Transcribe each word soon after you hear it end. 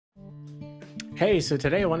Hey, so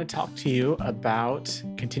today I want to talk to you about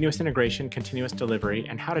continuous integration, continuous delivery,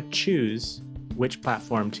 and how to choose which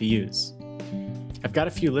platform to use. I've got a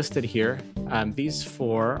few listed here. These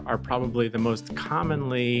four are probably the most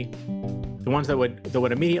commonly, the ones that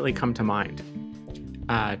would immediately come to mind.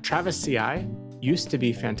 Travis CI used to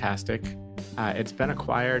be fantastic. It's been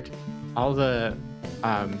acquired. Most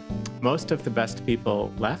of the best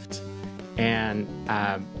people left, and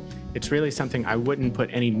it's really something I wouldn't put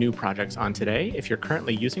any new projects on today. If you're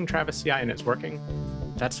currently using Travis CI and it's working,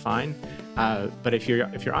 that's fine. But if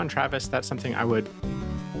you're on Travis, that's something I would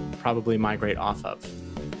probably migrate off of.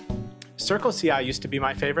 CircleCI used to be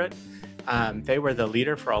my favorite. They were the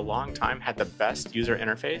leader for a long time, had the best user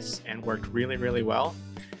interface, and worked really, really well,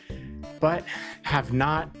 but have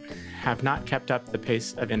not kept up the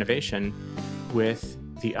pace of innovation with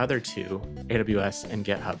the other two, AWS and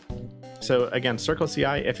GitHub. So again,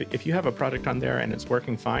 CircleCI, if you have a project on there and it's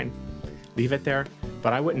working fine, leave it there,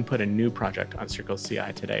 but I wouldn't put a new project on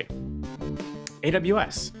CircleCI today.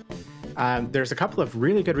 AWS. There's a couple of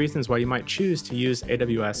really good reasons why you might choose to use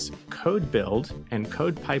AWS CodeBuild and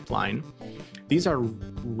Code Pipeline. These are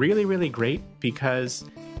really, really great because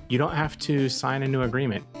you don't have to sign a new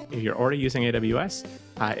agreement. If you're already using AWS,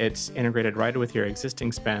 it's integrated right with your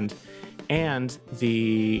existing spend, and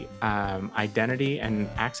the identity and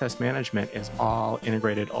access management is all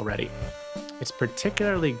integrated already. It's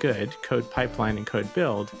particularly good, Code Pipeline and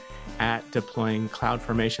CodeBuild, at deploying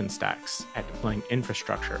CloudFormation stacks, at deploying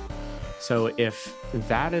infrastructure. So if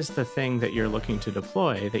that is the thing that you're looking to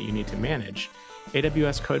deploy that you need to manage,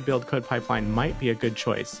 AWS CodeBuild, Code Pipeline might be a good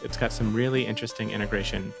choice. It's got some really interesting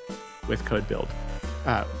integration with CodeBuild,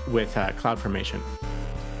 with CloudFormation.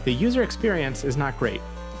 The user experience is not great.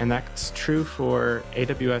 And that's true for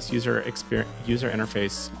AWS user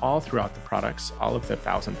interface all throughout the products, all of the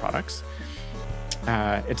 1,000 products.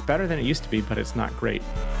 It's better than it used to be, but it's not great.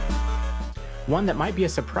 One that might be a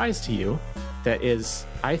surprise to you that is,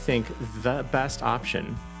 I think, the best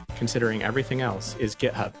option, considering everything else, is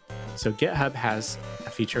GitHub. So GitHub has a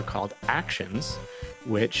feature called Actions,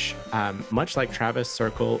 which, much like Travis,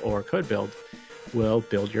 Circle, or CodeBuild, will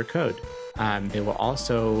build your code. They will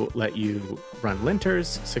also let you run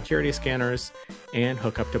linters, security scanners, and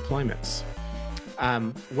hook up deployments.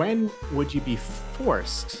 When would you be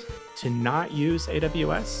forced to not use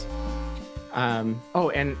AWS?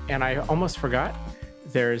 And I almost forgot.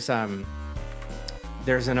 There's an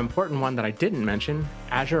important one that I didn't mention,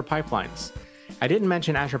 Azure Pipelines. I didn't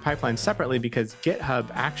mention Azure Pipelines separately because GitHub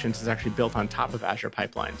Actions is actually built on top of Azure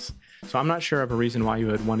Pipelines. So I'm not sure of a reason why you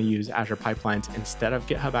would want to use Azure Pipelines instead of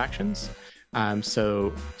GitHub Actions.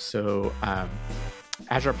 So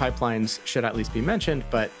Azure Pipelines should at least be mentioned,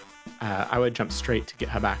 but I would jump straight to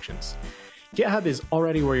GitHub Actions. GitHub is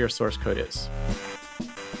already where your source code is.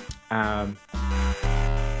 And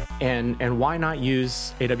why not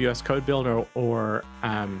use AWS CodeBuild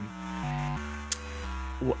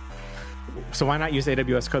so why not use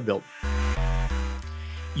AWS CodeBuild?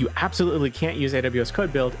 You absolutely can't use AWS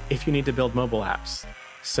CodeBuild if you need to build mobile apps.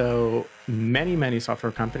 So many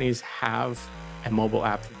software companies have a mobile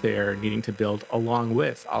app that they're needing to build along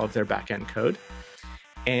with all of their backend code.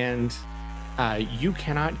 And you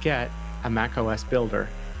cannot get a macOS builder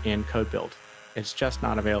in CodeBuild. It's just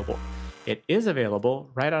not available. It is available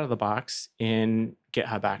right out of the box in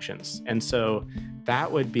GitHub Actions. And so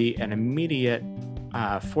that would be an immediate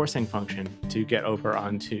forcing function to get over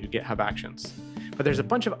onto GitHub Actions. But there's a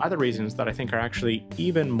bunch of other reasons that I think are actually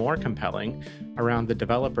even more compelling around the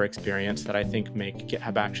developer experience that I think make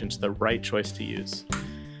GitHub Actions the right choice to use.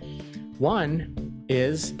 One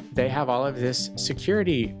is they have all of this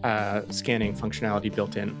security scanning functionality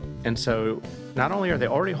built in. And so not only are they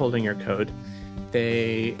already holding your code,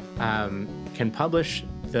 they can publish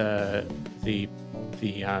the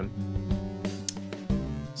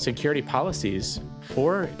security policies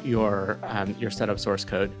for your set of source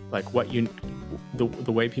code, like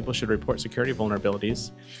the way people should report security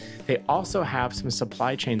vulnerabilities. They also have some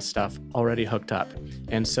supply chain stuff already hooked up.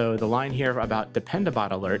 And so the line here about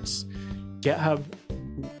Dependabot alerts, GitHub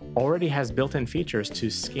already has built-in features to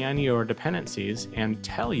scan your dependencies and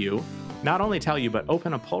tell you, not only tell you, but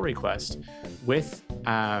open a pull request with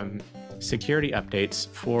security updates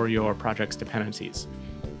for your project's dependencies.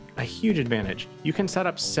 A huge advantage. You can set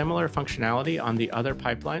up similar functionality on the other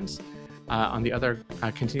pipelines, on the other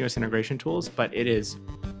continuous integration tools, but it is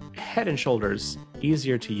head and shoulders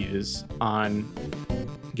easier to use on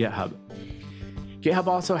GitHub. GitHub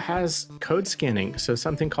also has code scanning, so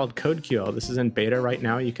something called CodeQL. This is in beta right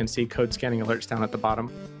now. You can see code scanning alerts down at the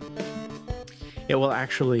bottom. It will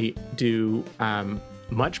actually do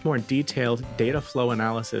much more detailed data flow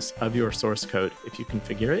analysis of your source code if you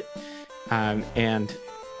configure it, and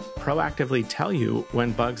proactively tell you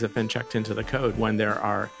when bugs have been checked into the code, when there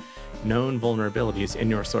are known vulnerabilities in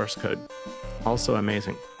your source code. Also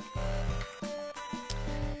amazing.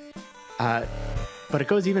 But it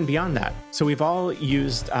goes even beyond that. So we've all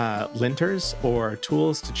used linters or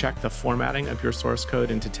tools to check the formatting of your source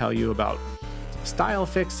code and to tell you about style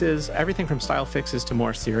fixes, everything from style fixes to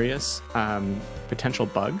more serious potential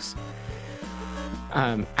bugs.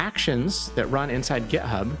 Actions that run inside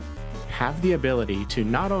GitHub have the ability to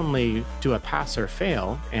not only do a pass or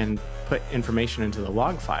fail and put information into the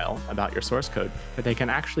log file about your source code, but they can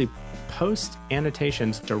actually post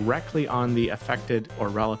annotations directly on the affected or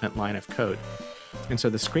relevant line of code. And so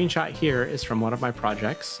the screenshot here is from one of my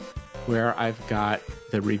projects where I've got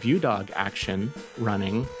the review dog action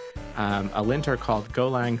running a linter called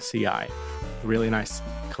Golang CI, a really nice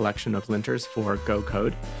collection of linters for Go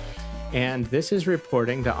code. And this is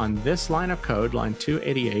reporting that on this line of code, line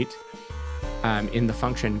 288, in the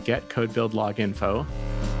function get CodeBuild log info,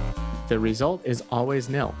 the result is always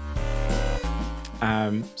nil.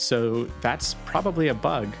 So that's probably a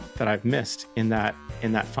bug that I've missed in that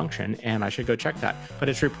function, and I should go check that. But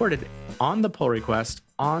it's reported on the pull request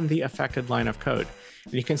on the affected line of code.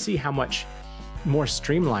 And you can see how much more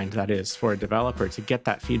streamlined that is for a developer to get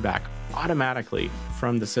that feedback automatically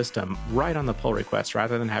from the system right on the pull request,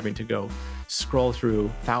 rather than having to go scroll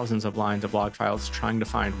through thousands of lines of log files trying to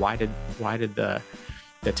find why did the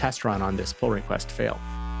test run on this pull request fail.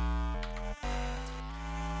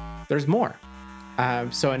 There's more.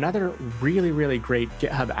 So another really, really great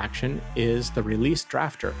GitHub action is the release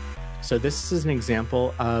drafter. So this is an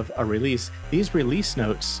example of a release. These release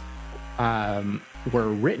notes were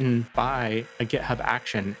written by a GitHub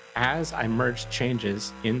action as I merged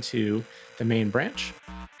changes into the main branch.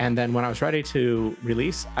 And then when I was ready to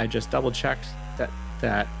release, I just double checked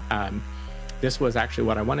that this was actually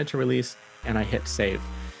what I wanted to release, and I hit save.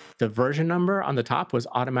 The version number on the top was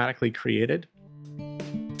automatically created.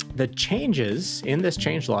 The changes in this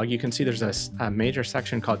changelog, you can see there's a major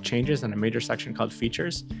section called changes and a major section called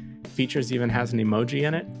features. Features even has an emoji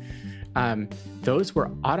in it. Those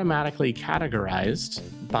were automatically categorized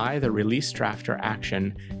by the release drafter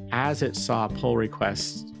action as it saw pull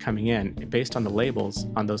requests coming in based on the labels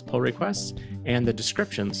on those pull requests and the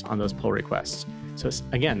descriptions on those pull requests. So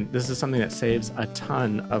again, this is something that saves a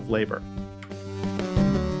ton of labor.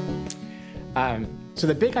 So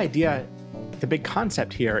the big idea, the big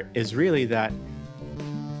concept here is really that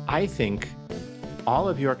I think all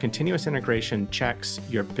of your continuous integration checks,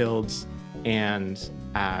 your builds, and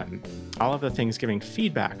all of the things giving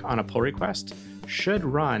feedback on a pull request should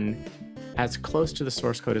run as close to the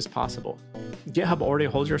source code as possible. GitHub already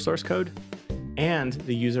holds your source code, and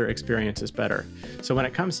the user experience is better. So when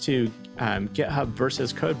it comes to GitHub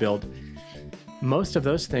versus CodeBuild, most of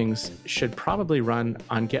those things should probably run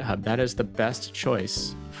on GitHub. That is the best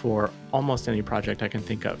choice for almost any project I can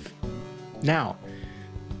think of. Now,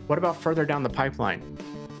 what about further down the pipeline?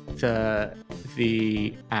 The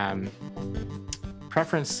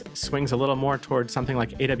preference swings a little more towards something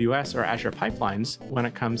like AWS or Azure pipelines when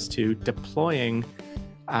it comes to deploying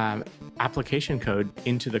application code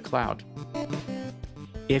into the cloud.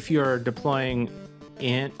 If you're deploying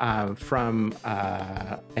from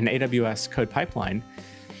an AWS code pipeline,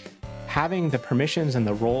 having the permissions and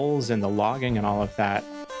the roles and the logging and all of that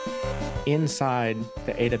inside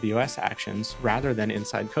the AWS actions rather than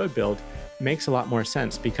inside CodeBuild makes a lot more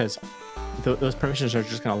sense, because those permissions are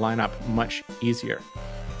just going to line up much easier.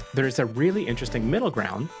 There's a really interesting middle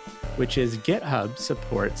ground, which is GitHub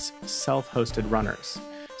supports self-hosted runners.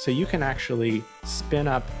 So you can actually spin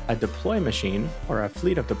up a deploy machine or a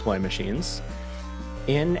fleet of deploy machines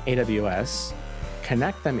in AWS,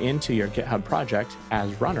 connect them into your GitHub project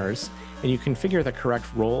as runners, and you configure the correct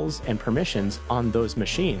roles and permissions on those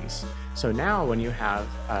machines. So now when you have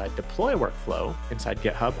a deploy workflow inside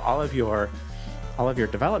GitHub, all of your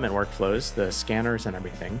development workflows, the scanners and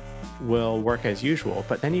everything, will work as usual.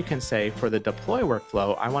 But then you can say, for the deploy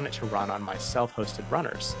workflow, I want it to run on my self-hosted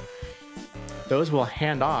runners. Those will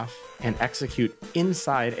hand off and execute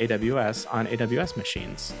inside AWS on AWS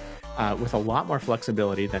machines with a lot more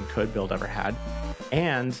flexibility than CodeBuild ever had,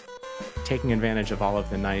 and taking advantage of all of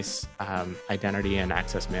the nice identity and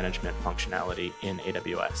access management functionality in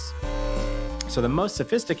AWS. So the most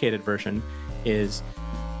sophisticated version is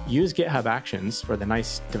use GitHub Actions for the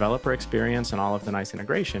nice developer experience and all of the nice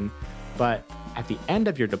integration, but at the end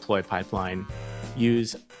of your deploy pipeline,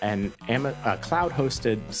 use a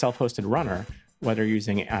cloud-hosted, self-hosted runner, whether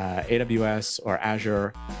using AWS or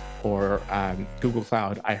Azure or Google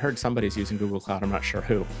Cloud. I heard somebody's using Google Cloud. I'm not sure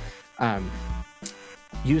who.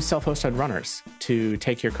 Use self-hosted runners to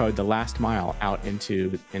take your code the last mile out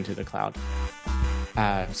into the cloud.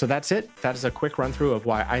 So that's it. That is a quick run through of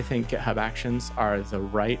why I think GitHub Actions are the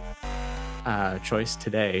right choice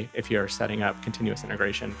today if you're setting up continuous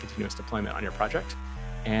integration, continuous deployment on your project.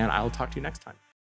 And I'll talk to you next time.